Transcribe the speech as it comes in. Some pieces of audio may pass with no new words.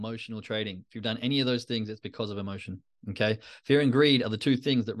emotional trading. If you've done any of those things, it's because of emotion. Okay. Fear and greed are the two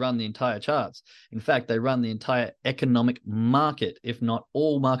things that run the entire charts. In fact, they run the entire economic market, if not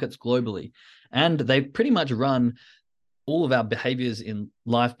all markets globally. And they pretty much run all of our behaviors in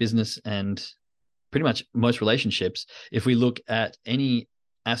life, business, and pretty much most relationships. If we look at any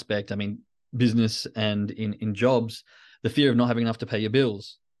aspect, I mean, business and in jobs, the fear of not having enough to pay your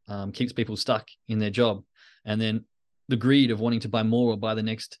bills keeps people stuck in their job. And then the greed of wanting to buy more or buy the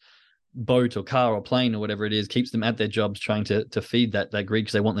next boat or car or plane or whatever it is keeps them at their jobs trying to feed that greed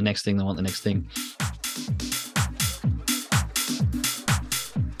because they want the next thing. They want the next thing.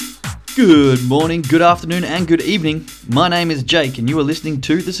 Good morning, good afternoon, and good evening. My name is Jake, and you are listening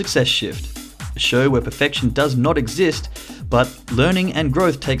to The Success Shift, a show where perfection does not exist, but learning and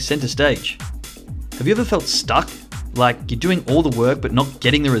growth takes center stage. Have you ever felt stuck? Like you're doing all the work but not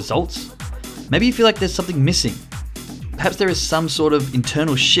getting the results? Maybe you feel like there's something missing. Perhaps there is some sort of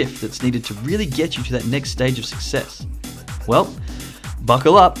internal shift that's needed to really get you to that next stage of success. Well,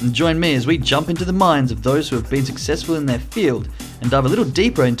 buckle up and join me as we jump into the minds of those who have been successful in their field and dive a little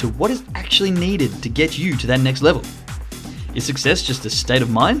deeper into what is actually needed to get you to that next level. Is success just a state of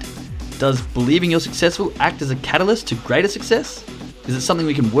mind? Does believing you're successful act as a catalyst to greater success? Is it something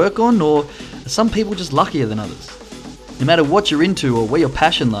we can work on, or are some people just luckier than others? No matter what you're into or where your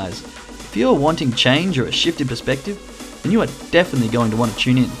passion lies, if you're wanting change or a shift in perspective, then you are definitely going to want to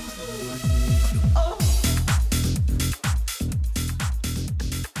tune in.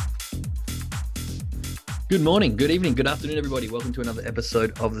 Good morning, good evening, good afternoon, everybody. Welcome to another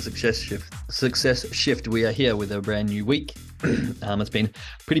episode of the Success Shift. Success Shift. We are here with a brand new week. It's been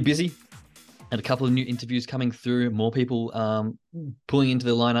pretty busy. And a couple of new interviews coming through, more people pulling into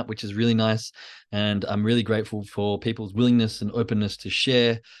the lineup, which is really nice. And I'm really grateful for people's willingness and openness to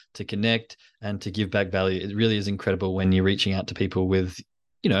share, to connect, and to give back value. It really is incredible when you're reaching out to people with,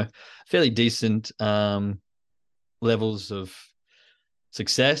 fairly decent levels of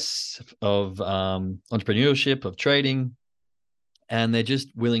success, of entrepreneurship, of trading, and they're just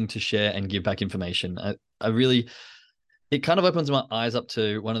willing to share and give back information. It kind of opens my eyes up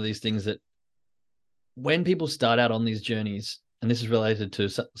to one of these things that when people start out on these journeys, and this is related to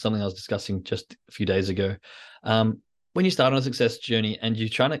something I was discussing just a few days ago, when you start on a success journey and you're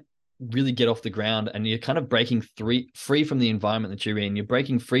trying to really get off the ground and you're kind of breaking free from the environment that you're in, you're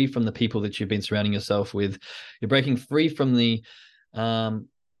breaking free from the people that you've been surrounding yourself with, you're breaking free from the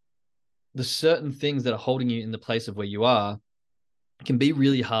certain things that are holding you in the place of where you are, it can be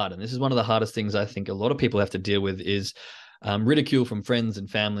really hard. And this is one of the hardest things I think a lot of people have to deal with is ridicule from friends and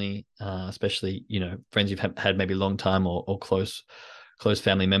family, especially, friends you've had maybe a long time or close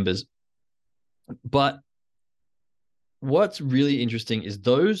family members. But what's really interesting is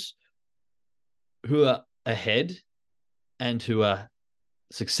those who are ahead and who are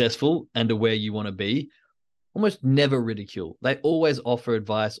successful and are where you want to be almost never ridicule. They always offer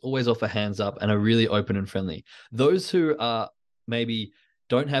advice, always offer hands up, and are really open and friendly. Those who are maybe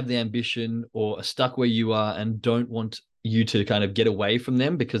don't have the ambition or are stuck where you are and don't want you to kind of get away from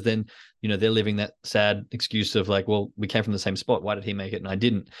them, because then, they're living that sad excuse of like, well, we came from the same spot. Why did he make it and I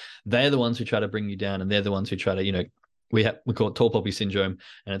didn't? They're the ones who try to bring you down, and they're the ones who try to, we call it tall poppy syndrome,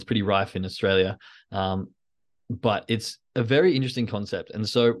 and it's pretty rife in Australia. But it's a very interesting concept. And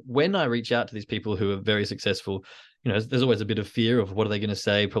so when I reach out to these people who are very successful, there's always a bit of fear of what are they going to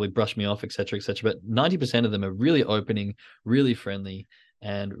say, probably brush me off, et cetera, et cetera. But 90% of them are really opening, really friendly,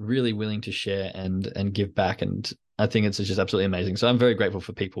 and really willing to share and give back. And I think it's just absolutely amazing. So I'm very grateful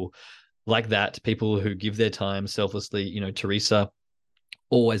for people like that, people who give their time selflessly. Teresa,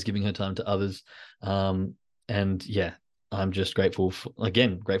 always giving her time to others. And yeah, I'm just grateful for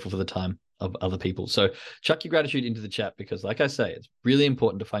the time of other people. So chuck your gratitude into the chat, because like I say, it's really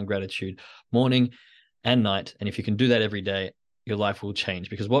important to find gratitude morning and night. And if you can do that every day, your life will change,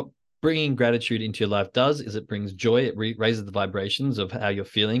 because what bringing gratitude into your life does is it brings joy. It raises the vibrations of how you're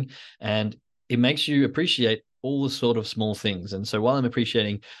feeling, and it makes you appreciate all the sort of small things. And so while I'm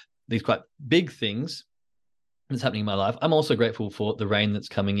appreciating these quite big things that's happening in my life, I'm also grateful for the rain that's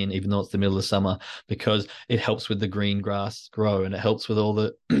coming in, even though it's the middle of summer, because it helps with the green grass grow, and it helps with all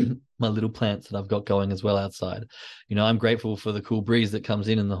the my little plants that I've got going as well outside. I'm grateful for the cool breeze that comes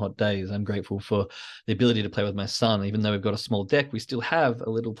in the hot days. I'm grateful for the ability to play with my son. Even though we've got a small deck, we still have a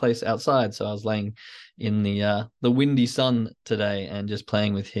little place outside. So I was laying in the windy sun today and just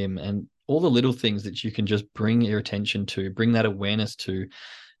playing with him, and all the little things that you can just bring your attention to, bring that awareness to,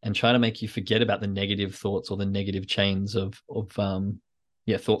 and try to make you forget about the negative thoughts or the negative chains of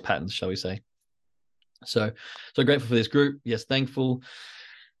thought patterns, shall we say. So grateful for this group. Yes, thankful.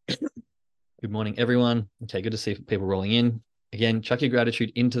 Good morning, everyone. Okay, good to see people rolling in. Again, chuck your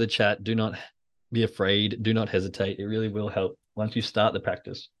gratitude into the chat. Do not be afraid. Do not hesitate. It really will help once you start the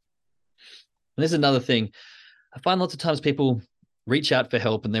practice. And this is another thing. I find lots of times people reach out for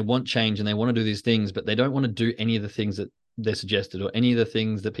help and they want change and they want to do these things, but they don't want to do any of the things that they're suggested or any of the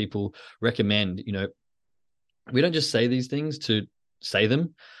things that people recommend. We don't just say these things to say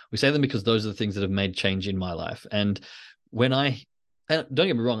them. We say them because those are the things that have made change in my life. And don't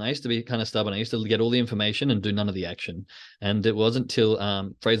get me wrong, I used to be kind of stubborn. I used to get all the information and do none of the action. And it wasn't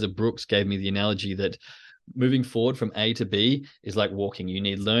till Fraser Brooks gave me the analogy that moving forward from A to B is like walking. You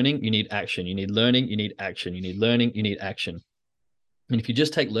need learning, you need action. You need learning, you need action. You need learning, you need action. And if you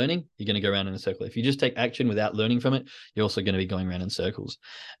just take learning, you're going to go around in a circle. If you just take action without learning from it, you're also going to be going around in circles.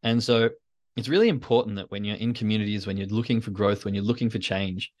 And so it's really important that when you're in communities, when you're looking for growth, when you're looking for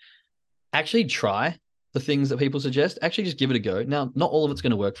change, actually try the things that people suggest. Actually just give it a go. Now, not all of it's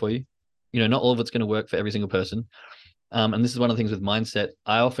going to work for you. Not all of it's going to work for every single person. And this is one of the things with mindset.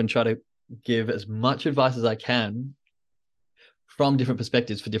 I often try to give as much advice as I can from different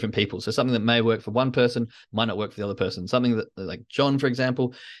perspectives for different people. So something that may work for one person might not work for the other person. Something that, like John, for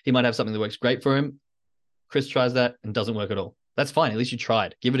example, he might have something that works great for him. Chris tries that and doesn't work at all. That's fine. At least you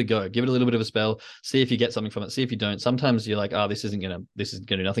tried. Give it a go. Give it a little bit of a spell. See if you get something from it. See if you don't. Sometimes you're like, oh, this is gonna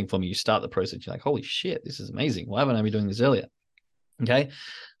do nothing for me. You start the process. You're like, holy shit, this is amazing. Why haven't I been doing this earlier? Okay.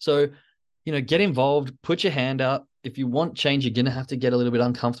 So, get involved, put your hand up. If you want change, you're gonna have to get a little bit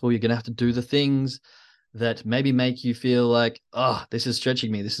uncomfortable. You're gonna have to do the things that maybe make you feel like, oh, this is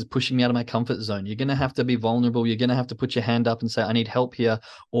stretching me. This is pushing me out of my comfort zone. You're going to have to be vulnerable. You're going to have to put your hand up and say, I need help here.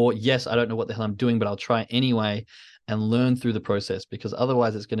 Or, yes, I don't know what the hell I'm doing, but I'll try anyway and learn through the process, because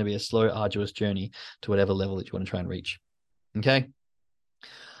otherwise it's going to be a slow, arduous journey to whatever level that you want to try and reach. Okay.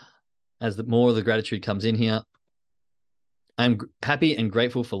 As the more of the gratitude comes in here, I'm happy and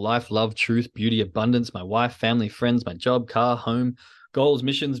grateful for life, love, truth, beauty, abundance, my wife, family, friends, my job, car, home, goals,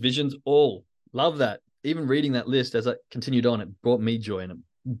 missions, visions, all. Love that. Even reading that list as I continued on, it brought me joy and it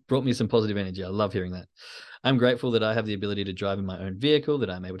brought me some positive energy. I love hearing that. I'm grateful that I have the ability to drive in my own vehicle, that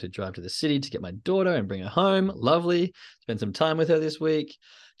I'm able to drive to the city to get my daughter and bring her home. Lovely. Spend some time with her this week.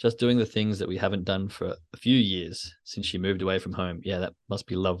 Just doing the things that we haven't done for a few years since she moved away from home. Yeah, that must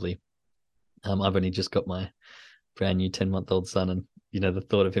be lovely. I've only just got my brand new 10-month-old son, and the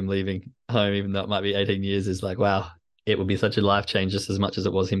thought of him leaving home, even though it might be 18 years, is like, wow, it would be such a life change just as much as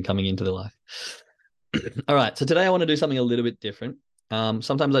it was him coming into the life. All right, so today I want to do something a little bit different.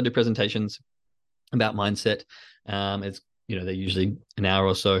 Sometimes I do presentations about mindset. It's they're usually an hour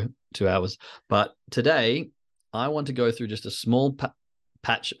or so, 2 hours, but today I want to go through just a small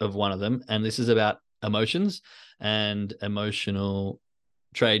patch of one of them, and this is about emotions and emotional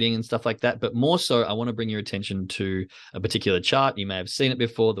trading and stuff like that. But more so, I want to bring your attention to a particular chart. You may have seen it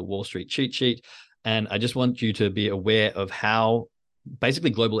before, the Wall Street cheat sheet. And I just want you to be aware of how basically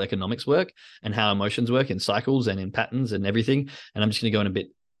global economics work and how emotions work in cycles and in patterns and everything. And I'm just going to go in a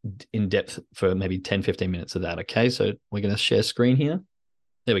bit in depth for maybe 10, 15 minutes of that. Okay. So we're going to share screen here.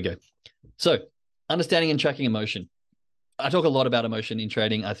 There we go. So understanding and tracking emotion. I talk a lot about emotion in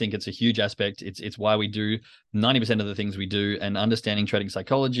trading. I think it's a huge aspect. It's why we do 90% of the things we do, and understanding trading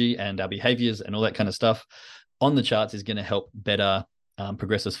psychology and our behaviors and all that kind of stuff on the charts is going to help better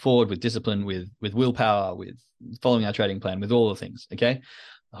progress us forward with discipline, with willpower, with following our trading plan, with all the things. Okay.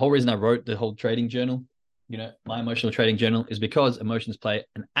 The whole reason I wrote the whole trading journal, my emotional trading journal, is because emotions play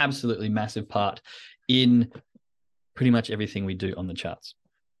an absolutely massive part in pretty much everything we do on the charts.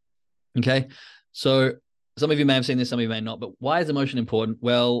 Okay. So some of you may have seen this, some of you may not, but why is emotion important?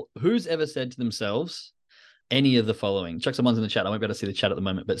 Well, who's ever said to themselves any of the following? Chuck some ones in the chat. I won't be able to see the chat at the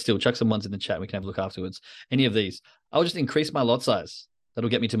moment, but still chuck some ones in the chat. We can have a look afterwards. Any of these. I'll just increase my lot size. That'll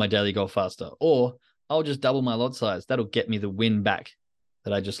get me to my daily goal faster. Or I'll just double my lot size. That'll get me the win back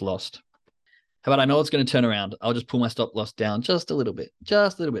that I just lost. How about I know it's going to turn around? I'll just pull my stop loss down just a little bit.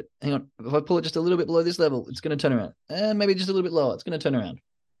 Just a little bit. Hang on. If I pull it just a little bit below this level, it's going to turn around. And maybe just a little bit lower. It's going to turn around.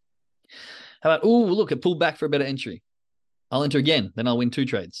 How about, oh, look, it pulled back for a better entry. I'll enter again. Then I'll win 2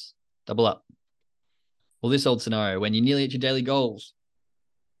 trades. Double up. Well, this old scenario, when you're nearly at your daily goals,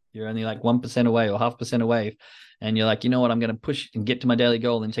 you're only like 1% away or 0.5% away. And you're like, you know what? I'm going to push and get to my daily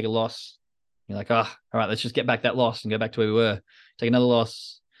goal and take a loss. You're like, all right, let's just get back that loss and go back to where we were. Take another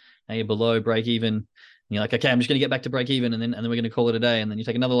loss. Now you're below break even. And you're like, okay, I'm just going to get back to break even. And then we're going to call it a day. And then you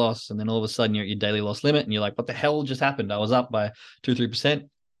take another loss. And then all of a sudden you're at your daily loss limit. And you're like, what the hell just happened? I was up by 2-3%.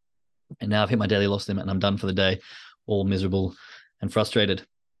 And now I've hit my daily loss limit and I'm done for the day, all miserable and frustrated.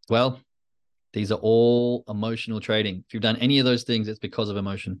 Well, These are all emotional trading. If you've done any of those things, it's because of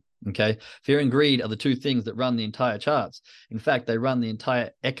emotion. Okay. Fear and greed are the two things that run the entire charts. In fact, they run the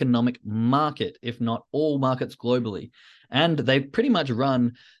entire economic market, if not all markets globally. And they pretty much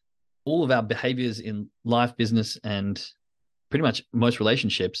run all of our behaviors in life, business, and pretty much most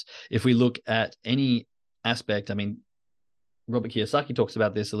relationships. If we look at any aspect, I mean, Robert Kiyosaki talks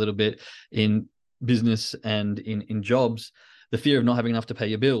about this a little bit in business and in jobs. The fear of not having enough to pay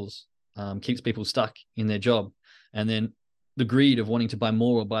your bills keeps people stuck in their job. And then the greed of wanting to buy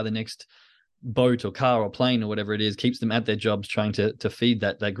more or buy the next boat or car or plane or whatever it is keeps them at their jobs trying to feed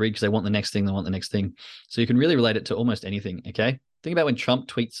that greed because they want the next thing, they want the next thing. So you can really relate it to almost anything, okay? Think about when Trump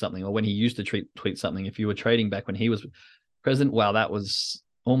tweets something or when he used to tweet something. If you were trading back when he was president, wow, that was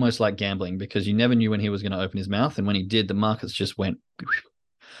almost like gambling because you never knew when he was going to open his mouth. And when he did, the markets just went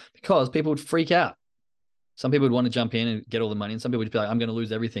because people would freak out. Some people would want to jump in and get all the money, and some people would be like, I'm going to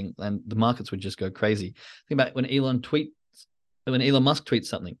lose everything. And the markets would just go crazy. Think about when Elon Musk tweets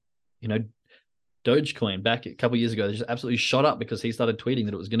something, you know, Dogecoin back a couple of years ago, they just absolutely shot up because he started tweeting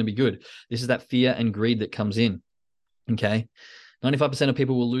that it was going to be good. This is that fear and greed that comes in. Okay. 95% of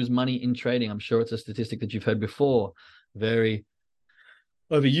people will lose money in trading. I'm sure it's a statistic that you've heard before. Very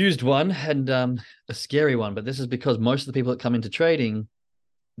overused one and a scary one. But this is because most of the people that come into trading,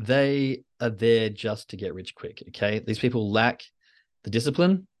 they are there just to get rich quick. Okay. These people lack the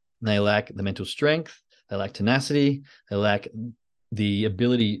discipline, they lack the mental strength, they lack tenacity, they lack the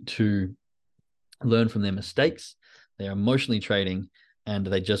ability to learn from their mistakes. They're emotionally trading and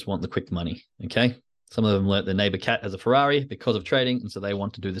they just want the quick money. Okay. Some of them learned their neighbor cat has a Ferrari because of trading. And so they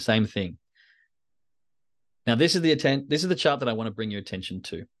want to do the same thing. Now, this is the chart that I want to bring your attention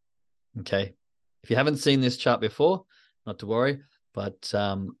to. Okay. If you haven't seen this chart before, not to worry, but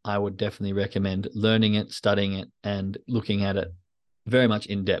I would definitely recommend learning it, studying it, and looking at it very much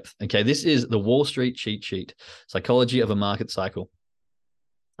in depth. Okay. This is the Wall Street cheat sheet, psychology of a market cycle.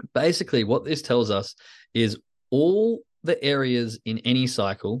 Basically, what this tells us is all the areas in any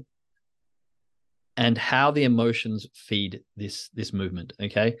cycle and how the emotions feed this movement.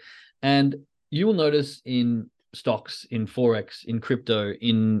 Okay. And you will notice in stocks, in Forex, in crypto,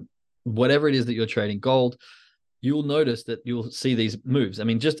 in whatever it is that you're trading, gold, you will notice that you'll see these moves. I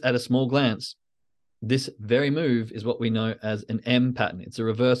mean, just at a small glance, this very move is what we know as an M pattern. It's a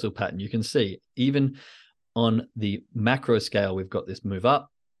reversal pattern. You can see even on the macro scale, we've got this move up,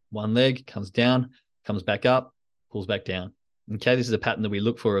 one leg comes down, comes back up, pulls back down. Okay, this is a pattern that we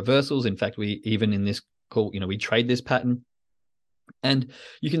look for reversals. In fact, we even in this call, we trade this pattern. And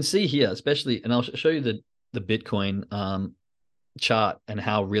you can see here, especially, and I'll show you the Bitcoin chart and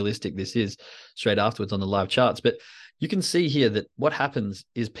how realistic this is straight afterwards on the live charts. But you can see here that what happens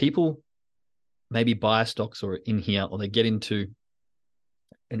is people maybe buy stocks or in here, or they get into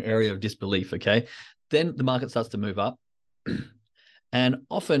an area of disbelief. Okay. Then the market starts to move up. And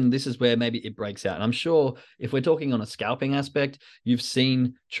often this is where maybe it breaks out. And I'm sure if we're talking on a scalping aspect, you've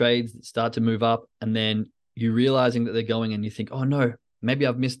seen trades that start to move up and then you realizing that they're going and you think, oh no, maybe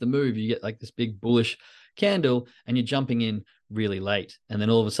I've missed the move. You get like this big bullish candle and you're jumping in really late. And then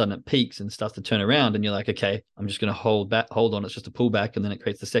all of a sudden it peaks and starts to turn around and you're like, okay, I'm just going to hold on. It's just a pullback. And then it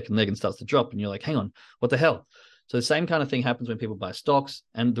creates the second leg and starts to drop. And you're like, hang on, what the hell? So the same kind of thing happens when people buy stocks.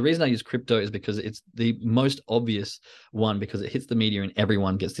 And the reason I use crypto is because it's the most obvious one because it hits the media and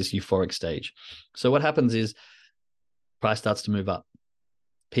everyone gets this euphoric stage. So what happens is price starts to move up.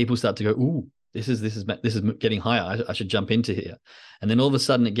 People start to go, ooh, this is getting higher. I should jump into here. And then all of a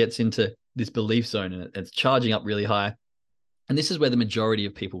sudden it gets into this belief zone and it's charging up really high. And this is where the majority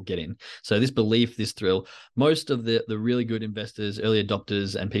of people get in. So this belief, this thrill, most of the really good investors, early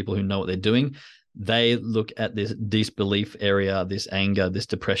adopters, and people who know what they're doing, they look at this disbelief area, this anger, this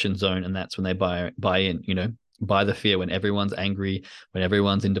depression zone, and that's when they buy in, buy the fear. When everyone's angry, when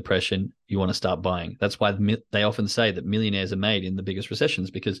everyone's in depression, you want to start buying. That's why they often say that millionaires are made in the biggest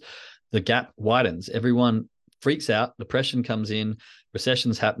recessions because the gap widens. Everyone freaks out, depression comes in,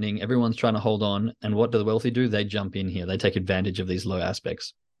 recession's happening, everyone's trying to hold on. And what do the wealthy do? They jump in here. They take advantage of these low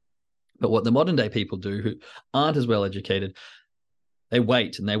aspects. But what the modern day people do who aren't as well educated, they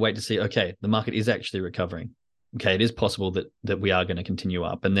wait to see, okay, the market is actually recovering. Okay, it is possible that we are going to continue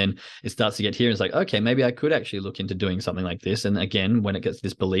up. And then it starts to get here and it's like, okay, maybe I could actually look into doing something like this. And again, when it gets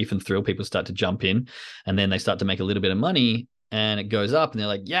this belief and thrill, people start to jump in and then they start to make a little bit of money and it goes up and they're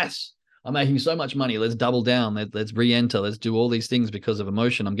like, yes, I'm making so much money. Let's double down. Let's re-enter. Let's do all these things because of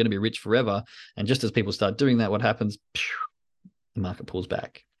emotion. I'm going to be rich forever. And just as people start doing that, what happens? The market pulls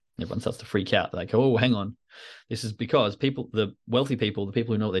back. Everyone starts to freak out. They're like, oh, hang on. This is because the wealthy people, the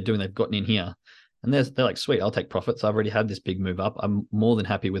people who know what they're doing, they've gotten in here. And they're like, sweet, I'll take profits. I've already had this big move up. I'm more than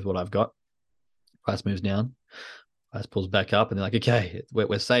happy with what I've got. Price moves down, price pulls back up, and they're like, okay,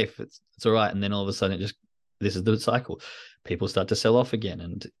 we're safe. It's all right. And then all of a sudden, this is the cycle. People start to sell off again,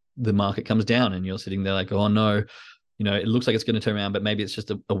 and the market comes down, and you're sitting there like, oh no, it looks like it's going to turn around, but maybe it's just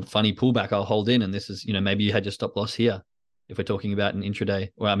a funny pullback. I'll hold in, and this is, maybe you had your stop loss here. If we're talking about an intraday,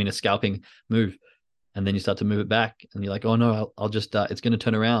 or a scalping move, and then you start to move it back, and you're like, oh no, I'll just it's going to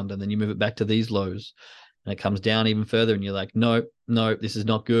turn around, and then you move it back to these lows, and it comes down even further, and you're like, no, this is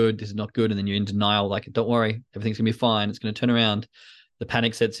not good, and then you're in denial, like, don't worry, everything's gonna be fine, it's going to turn around. The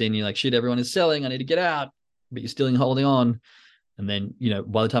panic sets in, you're like, shit, everyone is selling, I need to get out, but you're still holding on. And then,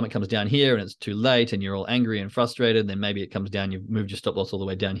 by the time it comes down here and it's too late and you're all angry and frustrated, then maybe it comes down, you've moved your stop loss all the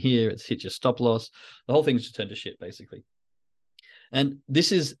way down here, it's hit your stop loss, the whole thing's just turned to shit, basically. And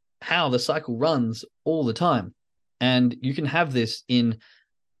this is how the cycle runs all the time. And you can have this in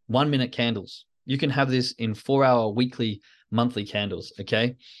 1 minute candles. You can have this in 4-hour weekly, monthly candles.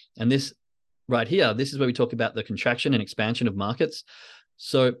 Okay. And this right here, this is where we talk about the contraction and expansion of markets.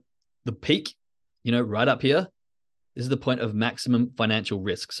 So the peak, right up here, this is the point of maximum financial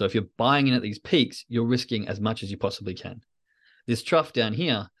risk. So if you're buying in at these peaks, you're risking as much as you possibly can. This trough down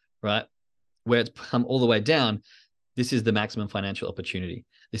here, right, where it's come all the way down, this is the maximum financial opportunity.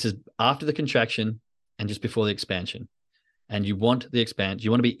 This is after the contraction and just before the expansion. And you want the expansion.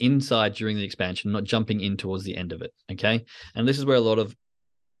 You want to be inside during the expansion, not jumping in towards the end of it. Okay. And this is where a lot of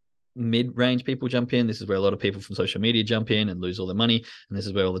mid-range people jump in. This is where a lot of people from social media jump in and lose all their money. And this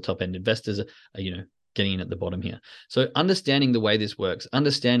is where all the top end investors are, getting in at the bottom here. So understanding the way this works,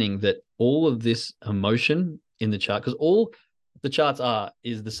 understanding that all of this emotion in the chart, because all the charts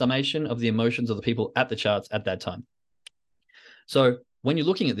is the summation of the emotions of the people at the charts at that time. So when you're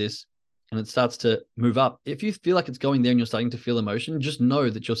looking at this and it starts to move up, if you feel like it's going there and you're starting to feel emotion, just know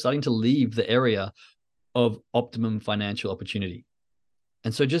that you're starting to leave the area of optimum financial opportunity.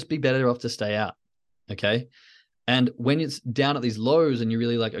 And so just be better off to stay out. Okay. And when it's down at these lows and you're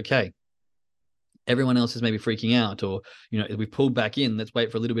really like, okay, everyone else is maybe freaking out, or, we pulled back in, let's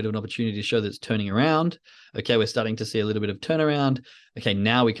wait for a little bit of an opportunity to show that it's turning around. Okay. We're starting to see a little bit of turnaround. Okay.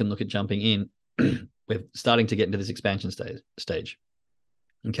 Now we can look at jumping in. We're starting to get into this expansion stage.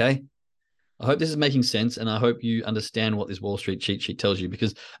 Okay. I hope this is making sense, and I hope you understand what this Wall Street cheat sheet tells you,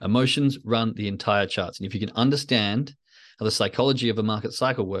 because emotions run the entire charts. And if you can understand how the psychology of a market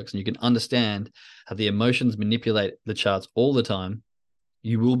cycle works, and you can understand how the emotions manipulate the charts all the time,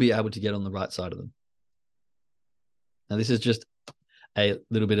 you will be able to get on the right side of them. Now, this is just a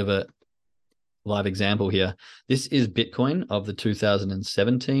little bit of a live example here. This is Bitcoin of the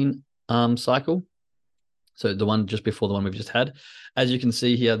 2017 cycle. So the one just before the one we've just had. As you can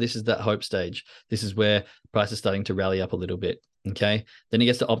see here, this is that hope stage. This is where price is starting to rally up a little bit. Okay. Then it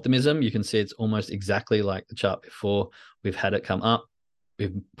gets to optimism. You can see it's almost exactly like the chart before. We've had it come up.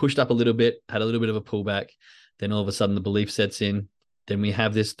 We've pushed up a little bit, had a little bit of a pullback. Then all of a sudden the belief sets in. Then we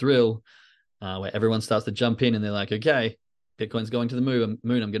have this thrill where everyone starts to jump in and they're like, okay, Bitcoin's going to the moon. I'm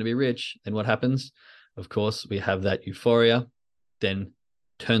going to be rich. Then what happens? Of course, we have that euphoria, then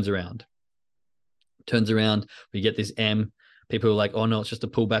turns around. We get this M. People are like, oh no, it's just a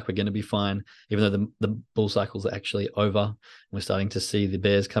pullback, we're going to be fine, even though the bull cycles are actually over. We're starting to see the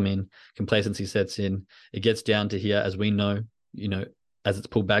bears come in, complacency sets in, it gets down to here. As we know, as it's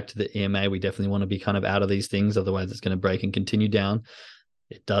pulled back to the EMA, we definitely want to be kind of out of these things, otherwise it's going to break and continue down.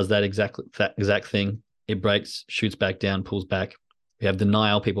 It does that exact thing. It breaks, shoots back down, pulls back. We have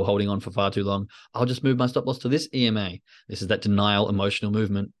denial, people holding on for far too long. I'll just move my stop loss to this EMA. This is that denial, emotional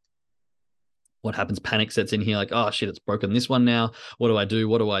movement. What happens? Panic sets in here, like, oh shit, it's broken this one now. What do I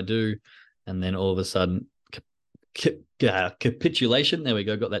do? And then all of a sudden, capitulation. There we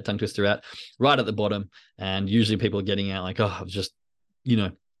go. Got that tongue twister out right at the bottom. And usually people are getting out like, oh, I've just,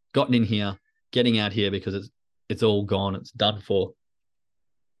 gotten in here, getting out here because it's all gone. It's done for.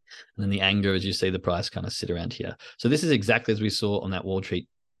 And then the anger, as you see the price kind of sit around here. So this is exactly as we saw on that Wall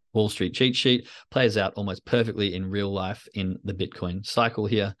Street cheat sheet, plays out almost perfectly in real life in the Bitcoin cycle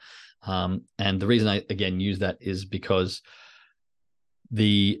here. And the reason I, again, use that is because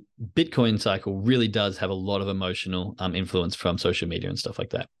the Bitcoin cycle really does have a lot of emotional influence from social media and stuff like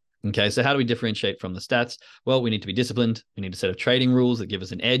that. Okay, so how do we differentiate from the stats? Well, we need to be disciplined. We need a set of trading rules that give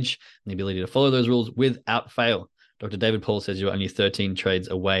us an edge and the ability to follow those rules without fail. Dr. David Paul says you're only 13 trades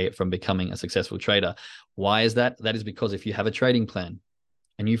away from becoming a successful trader. Why is that? That is because if you have a trading plan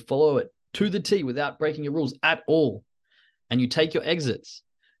and you follow it to the T without breaking your rules at all, and you take your exits,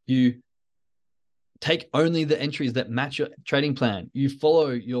 you take only the entries that match your trading plan, you follow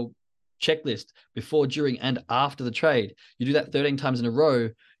your checklist before, during, and after the trade, you do that 13 times in a row,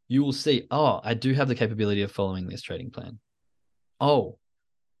 you will see, oh, I do have the capability of following this trading plan. Oh,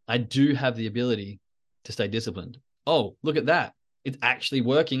 I do have the ability to stay disciplined. Oh, look at that. It's actually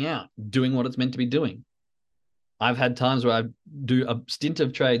working out, doing what it's meant to be doing. I've had times where I do a stint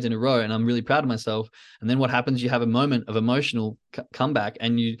of trades in a row and I'm really proud of myself. And then what happens? You have a moment of emotional comeback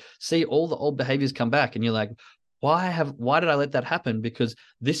and you see all the old behaviors come back and you're like, why did I let that happen? Because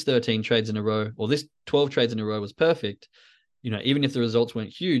this 13 trades in a row or this 12 trades in a row was perfect. Even if the results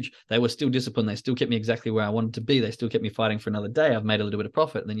weren't huge, they were still disciplined. They still kept me exactly where I wanted to be. They still kept me fighting for another day. I've made a little bit of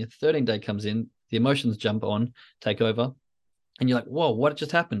profit. And then your 13th day comes in, the emotions jump on, take over. And you're like, whoa, what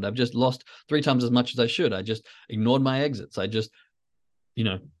just happened? I've just lost 3 times as much as I should. I just ignored my exits. I just,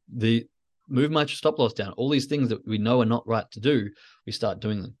 the move my stop loss down. All these things that we know are not right to do, we start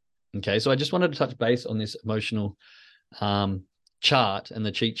doing them. Okay. So I just wanted to touch base on this emotional chart and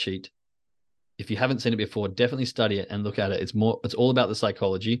the cheat sheet. If you haven't seen it before, definitely study it and look at it. It's all about the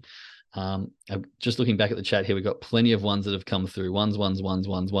psychology. I'm just looking back at the chat here. We've got plenty of ones that have come through. Ones.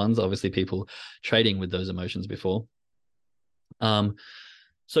 Obviously, people trading with those emotions before.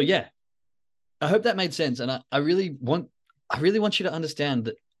 So yeah, I hope that made sense. And I really want you to understand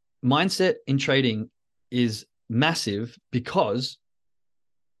that mindset in trading is massive because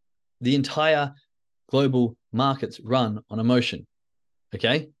the entire global markets run on emotion.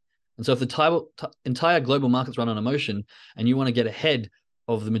 Okay. And so if the entire global markets run on emotion and you want to get ahead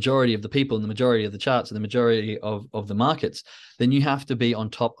of the majority of the people and the majority of the charts and the majority of the markets, then you have to be on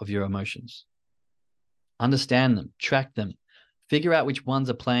top of your emotions. Understand them, track them, figure out which ones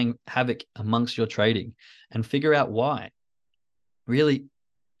are playing havoc amongst your trading and figure out why. Really,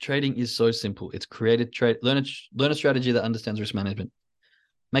 trading is so simple. It's learn a strategy that understands risk management.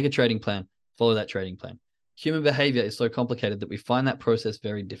 Make a trading plan, follow that trading plan. Human behavior is so complicated that we find that process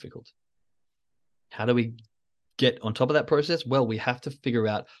very difficult. How do we get on top of that process? Well, we have to figure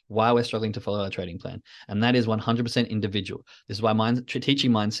out why we're struggling to follow our trading plan. And that is 100% individual. This is why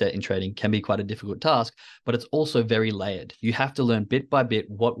teaching mindset in trading can be quite a difficult task, but it's also very layered. You have to learn bit by bit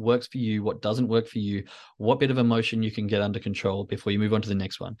what works for you, what doesn't work for you, what bit of emotion you can get under control before you move on to the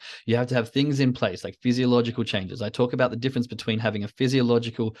next one. You have to have things in place like physiological changes. I talk about the difference between having a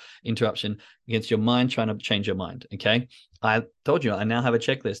physiological interruption against your mind trying to change your mind. Okay. I told you I now have a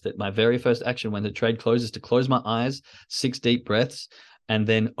checklist that my very first action when the trade closes to close my eyes, 6 deep breaths, and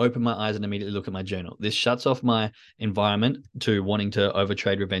then open my eyes and immediately look at my journal. This shuts off my environment to wanting to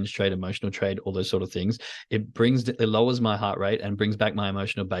overtrade, revenge trade, emotional trade, all those sort of things. It lowers my heart rate and brings back my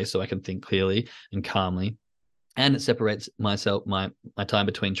emotional base so I can think clearly and calmly. And it separates my time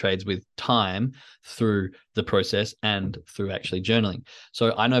between trades with time through the process and through actually journaling.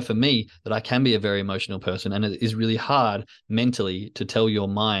 So I know for me that I can be a very emotional person, and it is really hard mentally to tell your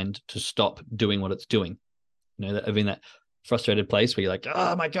mind to stop doing what it's doing. In that frustrated place where you're like,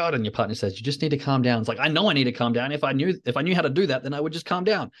 oh my God, and your partner says, you just need to calm down. It's like, I know I need to calm down. If I knew how to do that, then I would just calm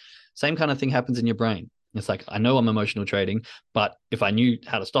down. Same kind of thing happens in your brain. It's like, I know I'm emotional trading, but if I knew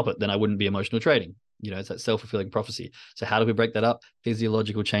how to stop it, then I wouldn't be emotional trading. It's that self-fulfilling prophecy. So how do we break that up?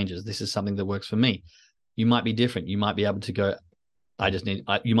 Physiological changes. This is something that works for me. You might be different. You might be able to go,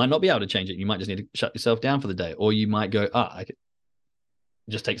 you might not be able to change it. You might just need to shut yourself down for the day. Or you might go, it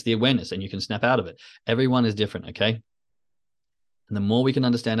just takes the awareness and you can snap out of it. Everyone is different, okay? And the more we can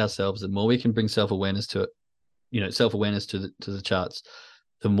understand ourselves, the more we can bring self-awareness to it, self-awareness to the charts,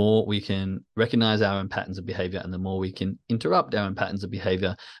 the more we can recognize our own patterns of behavior and the more we can interrupt our own patterns of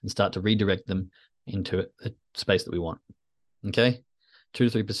behavior and start to redirect them into a space that we want. Okay. 2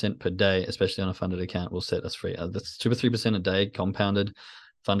 to 3% per day, especially on a funded account, will set us free. That's 2 to 3% a day, compounded,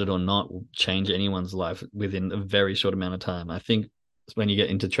 funded or not, will change anyone's life within a very short amount of time. I think when you get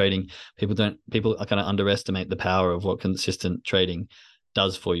into trading, people kind of underestimate the power of what consistent trading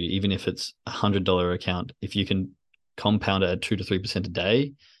does for you. Even if it's $100 account, if you can compound it at 2 to 3% a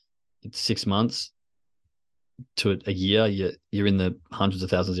day, it's 6 months to a year, you're in the hundreds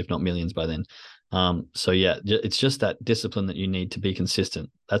of thousands, if not millions by then. So yeah, it's just that discipline that you need to be consistent.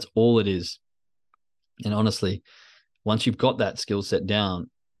 That's all it is. And honestly, once you've got that skill set down,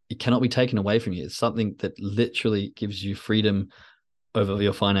 it cannot be taken away from you. It's something that literally gives you freedom over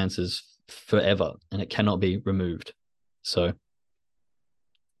your finances forever, and it cannot be removed. So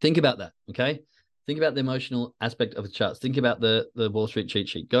think about that, okay? Think about the emotional aspect of the charts. Think about the Wall Street cheat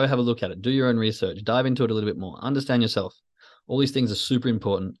sheet. Go have a look at it. Do your own research. Dive into it a little bit more. Understand yourself. All these things are super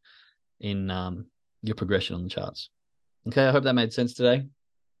important in your progression on the charts. Okay, I hope that made sense today.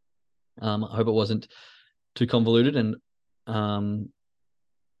 I hope it wasn't too convoluted, and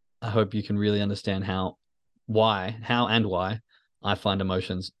I hope you can really understand how and why I find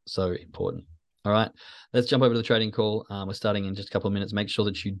emotions so important. All right, let's jump over to the trading call. We're starting in just a couple of minutes. Make sure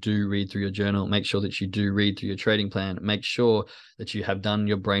that you do read through your journal. Make sure that you do read through your trading plan. Make sure that you have done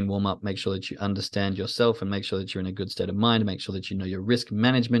your brain warm up. Make sure that you understand yourself and make sure that you're in a good state of mind. Make sure that you know your risk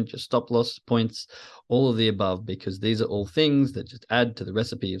management, your stop loss points, all of the above, because these are all things that just add to the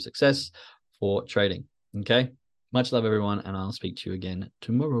recipe of success for trading. Okay. Much love, everyone, and I'll speak to you again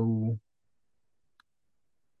tomorrow.